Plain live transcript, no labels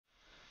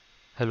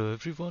Hello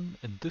everyone,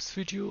 in this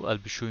video I'll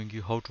be showing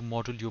you how to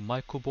model your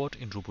myCobot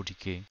in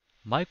RoboDK.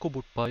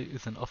 myCobot-Pi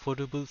is an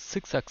affordable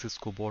 6-axis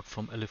cobot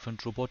from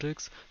Elephant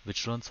Robotics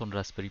which runs on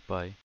Raspberry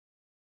Pi.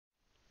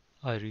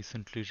 I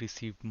recently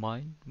received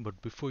mine, but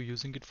before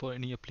using it for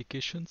any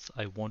applications,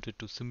 I wanted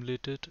to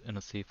simulate it in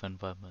a safe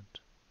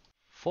environment.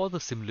 For the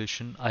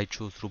simulation, I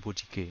chose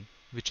RoboDK,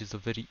 which is a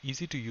very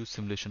easy to use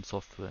simulation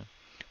software.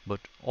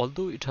 But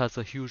although it has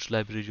a huge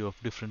library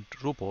of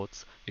different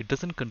robots, it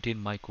doesn't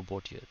contain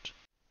myCobot yet.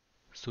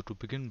 So to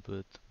begin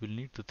with, we'll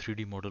need the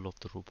 3D model of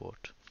the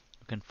robot.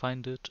 You can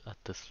find it at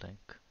this link.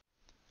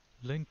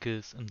 Link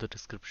is in the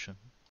description.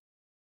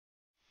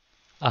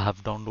 I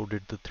have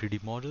downloaded the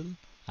 3D model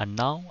and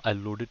now I'll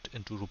load it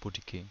into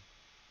RoboDK.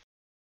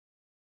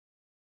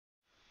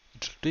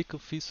 It will take a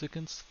few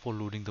seconds for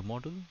loading the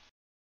model.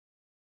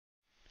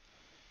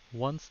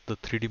 Once the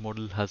 3D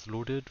model has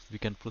loaded, we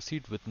can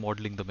proceed with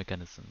modeling the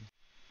mechanism.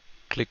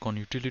 Click on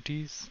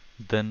Utilities,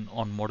 then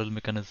on Model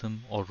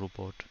Mechanism or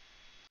Robot.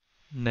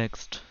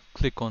 Next,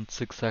 click on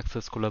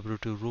 6-axis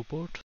collaborative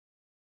robot.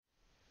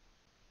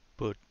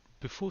 But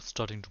before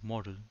starting to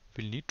model,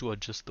 we'll need to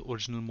adjust the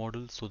original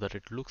model so that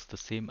it looks the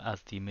same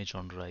as the image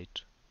on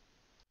right.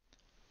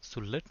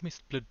 So let me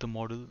split the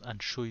model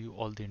and show you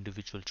all the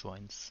individual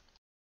joints.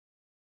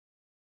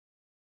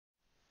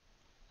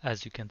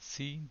 As you can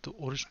see, the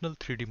original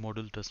 3D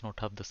model does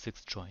not have the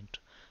 6th joint,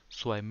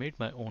 so I made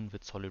my own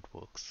with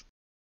SolidWorks.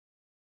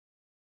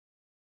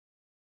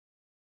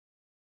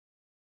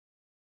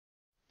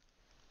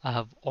 I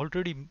have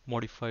already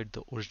modified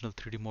the original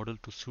 3D model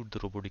to suit the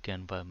RoboDK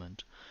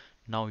environment.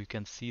 Now you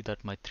can see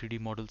that my 3D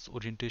model's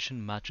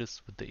orientation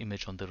matches with the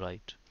image on the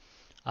right.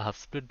 I have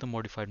split the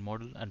modified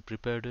model and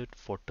prepared it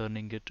for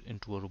turning it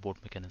into a robot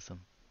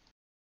mechanism.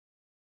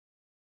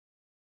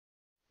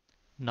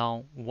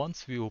 Now,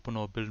 once we open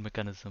our build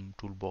mechanism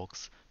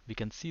toolbox, we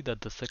can see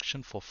that the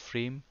section for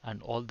frame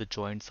and all the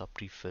joints are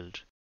pre-filled.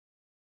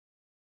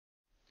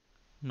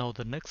 Now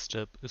the next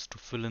step is to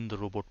fill in the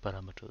robot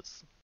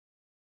parameters.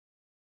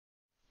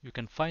 You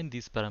can find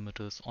these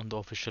parameters on the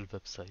official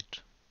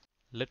website.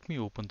 Let me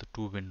open the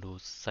two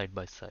windows side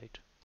by side.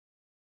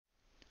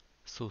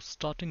 So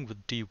starting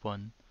with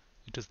D1,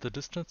 it is the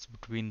distance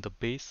between the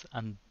base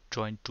and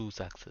joint 2's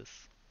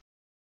axis.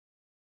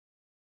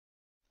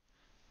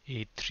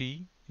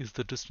 A3 is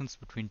the distance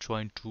between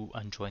joint 2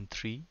 and joint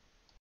 3.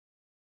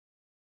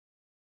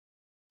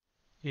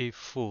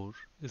 A4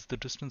 is the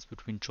distance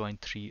between joint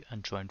 3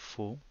 and joint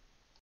 4.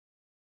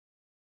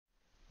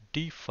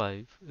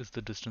 D5 is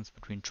the distance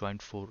between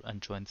joint 4 and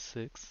joint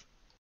 6.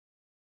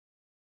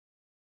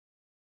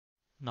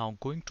 Now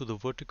going to the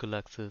vertical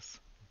axis,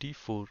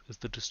 D4 is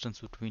the distance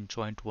between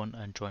joint 1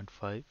 and joint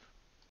 5.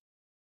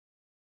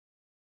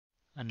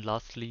 And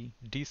lastly,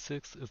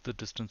 D6 is the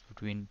distance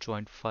between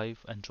joint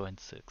 5 and joint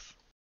 6.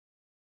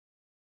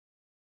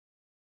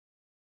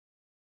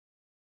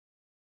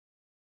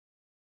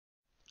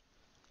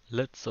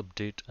 Let's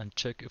update and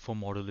check if our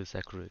model is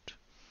accurate.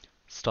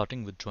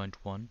 Starting with joint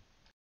 1.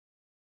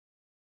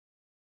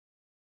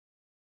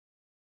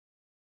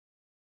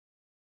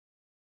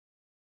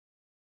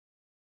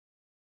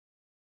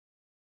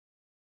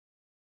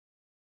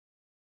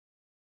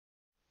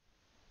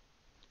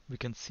 We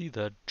can see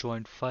that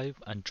joint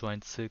 5 and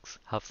joint 6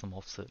 have some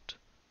offset.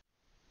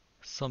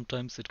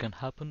 Sometimes it can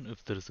happen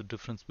if there is a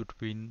difference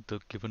between the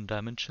given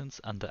dimensions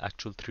and the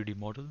actual 3D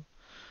model.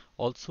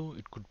 Also,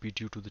 it could be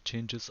due to the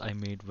changes I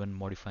made when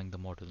modifying the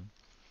model.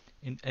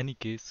 In any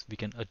case, we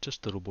can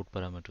adjust the robot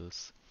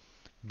parameters.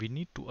 We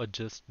need to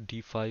adjust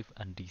D5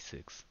 and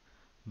D6.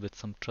 With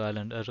some trial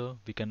and error,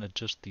 we can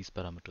adjust these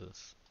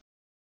parameters.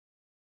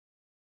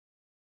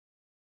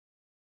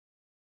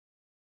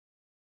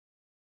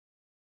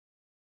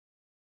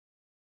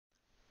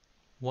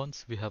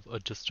 Once we have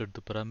adjusted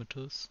the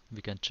parameters,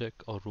 we can check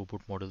our robot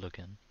model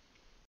again.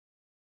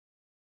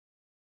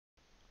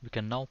 We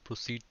can now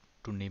proceed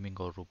to naming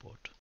our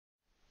robot.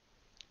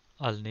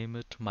 I'll name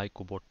it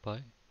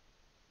myCobot-Pi.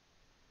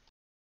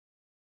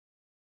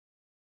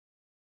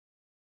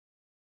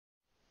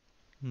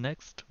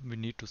 Next, we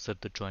need to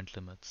set the joint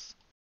limits.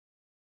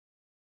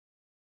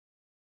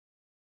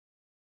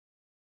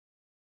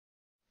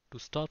 To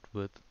start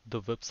with,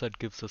 the website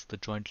gives us the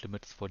joint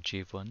limits for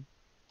J1.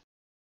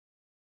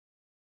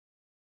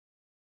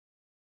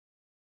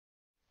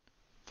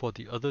 For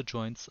the other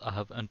joints, I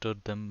have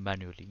entered them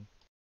manually.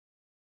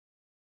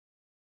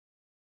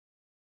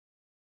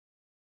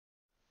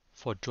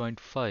 For joint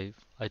 5,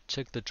 I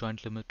check the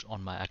joint limit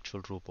on my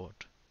actual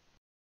robot.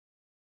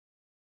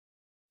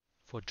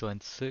 For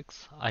joint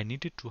 6, I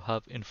needed to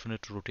have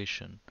infinite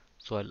rotation,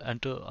 so I'll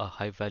enter a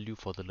high value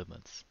for the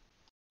limits.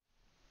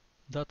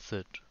 That's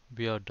it,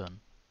 we are done.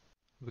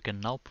 We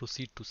can now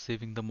proceed to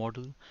saving the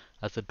model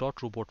as a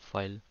 .robot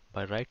file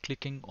by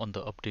right-clicking on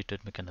the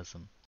updated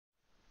mechanism.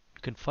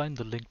 You can find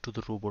the link to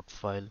the robot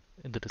file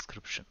in the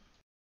description.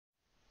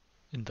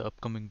 In the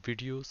upcoming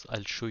videos,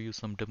 I'll show you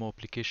some demo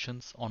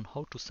applications on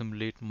how to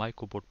simulate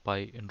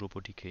myCobot-Pi in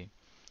RoboDK.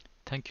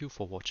 Thank you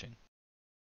for watching.